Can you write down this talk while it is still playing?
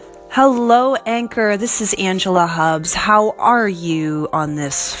Hello, Anchor. This is Angela Hubbs. How are you on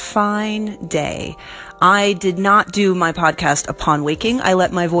this fine day? I did not do my podcast upon waking. I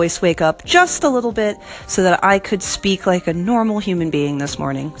let my voice wake up just a little bit so that I could speak like a normal human being this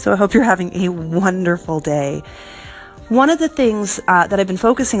morning. So I hope you're having a wonderful day. One of the things that I've been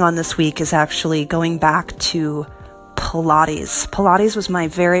focusing on this week is actually going back to Pilates. Pilates was my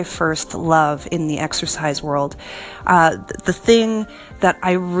very first love in the exercise world. The thing that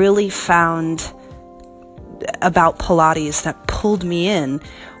I really found about Pilates that pulled me in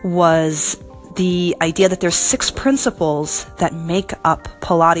was the idea that there's 6 principles that make up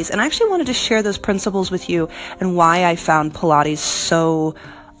Pilates. And I actually wanted to share those principles with you and why I found Pilates so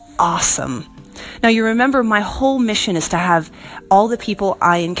awesome. Now, you remember my whole mission is to have all the people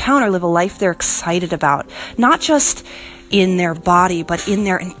I encounter live a life they're excited about, not just in their body, but in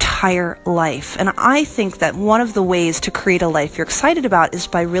their entire life. And I think that one of the ways to create a life you're excited about is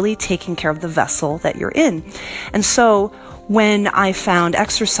by really taking care of the vessel that you're in. And so when I found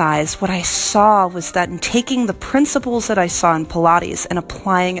exercise, what I saw was that in taking the principles that I saw in Pilates and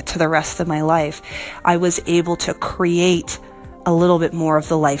applying it to the rest of my life, I was able to create a little bit more of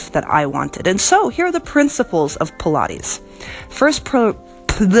the life that I wanted. And so here are the principles of Pilates.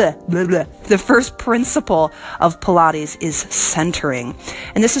 The first principle of Pilates is centering.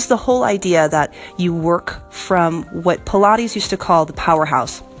 And this is the whole idea that you work from what Pilates used to call the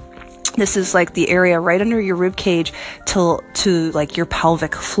powerhouse. This is like the area right under your rib cage to like your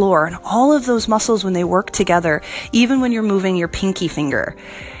pelvic floor. And all of those muscles, when they work together, even when you're moving your pinky finger,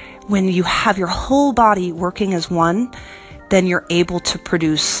 when you have your whole body working as one, then you're able to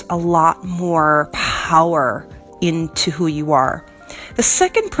produce a lot more power into who you are. The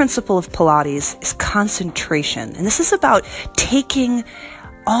second principle of Pilates is concentration. And this is about taking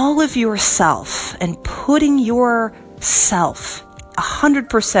all of yourself and putting yourself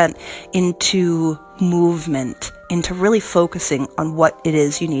 100% into movement, into really focusing on what it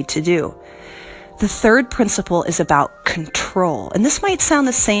is you need to do. The third principle is about control. And this might sound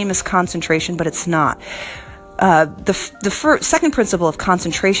the same as concentration, but it's not. The second principle of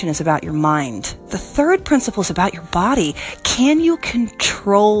concentration is about your mind. The third principle is about your body. Can you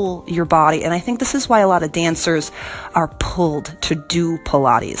control your body? And I think this is why a lot of dancers are pulled to do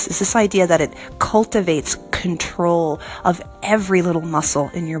Pilates. It's this idea that it cultivates control of every little muscle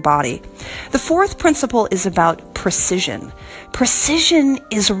in your body. The fourth principle is about precision. Precision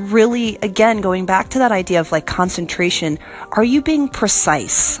is really, again, going back to that idea of like concentration. Are you being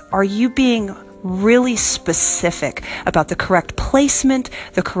precise? Are you being really specific about the correct placement,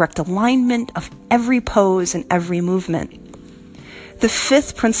 the correct alignment of every pose and every movement? The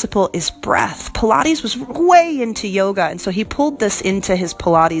fifth principle is breath. Pilates was way into yoga, and so he pulled this into his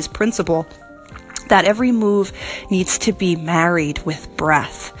Pilates principle that every move needs to be married with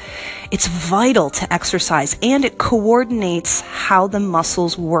breath. It's vital to exercise, and it coordinates how the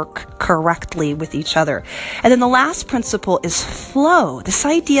muscles work correctly with each other. And then the last principle is flow. This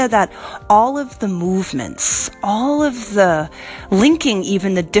idea that all of the movements, all of the linking,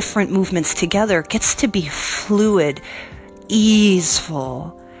 even the different movements together, gets to be fluid,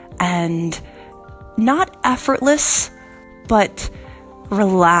 easeful, and not effortless, but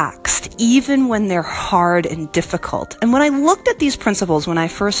relaxed, even when they're hard and difficult. And when I looked at these principles, when I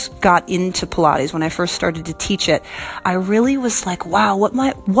first got into Pilates, when I first started to teach it, I really was like, wow,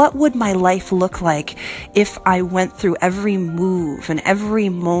 what would my life look like if I went through every move and every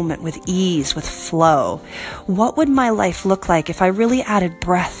moment with ease, with flow? What would my life look like if I really added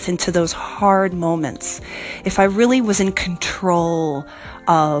breath into those hard moments? If I really was in control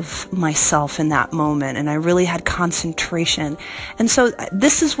of myself in that moment, and I really had concentration. And so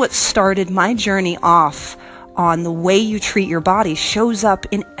this is what started my journey off on the way you treat your body shows up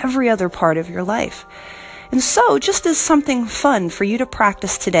in every other part of your life. And so just as something fun for you to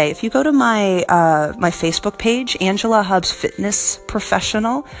practice today, if you go to my Facebook page, Angela Hubbs Fitness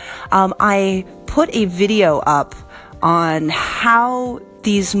Professional, I put a video up on how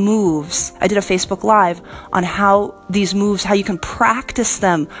these moves, I did a Facebook Live on how these moves, how you can practice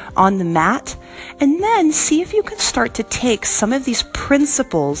them on the mat, and then see if you can start to take some of these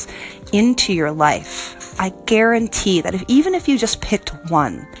principles into your life. I guarantee that even if you just picked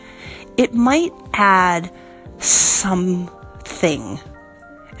one, it might add something.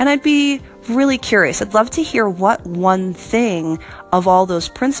 And I'd be really curious. I'd love to hear what one thing of all those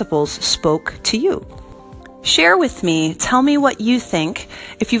principles spoke to you. Share with me. Tell me what you think.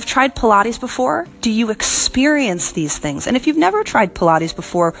 If you've tried Pilates before, do you experience these things? And if you've never tried Pilates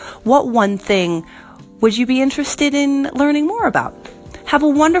before, what one thing would you be interested in learning more about? Have a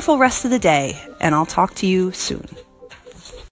wonderful rest of the day, and I'll talk to you soon.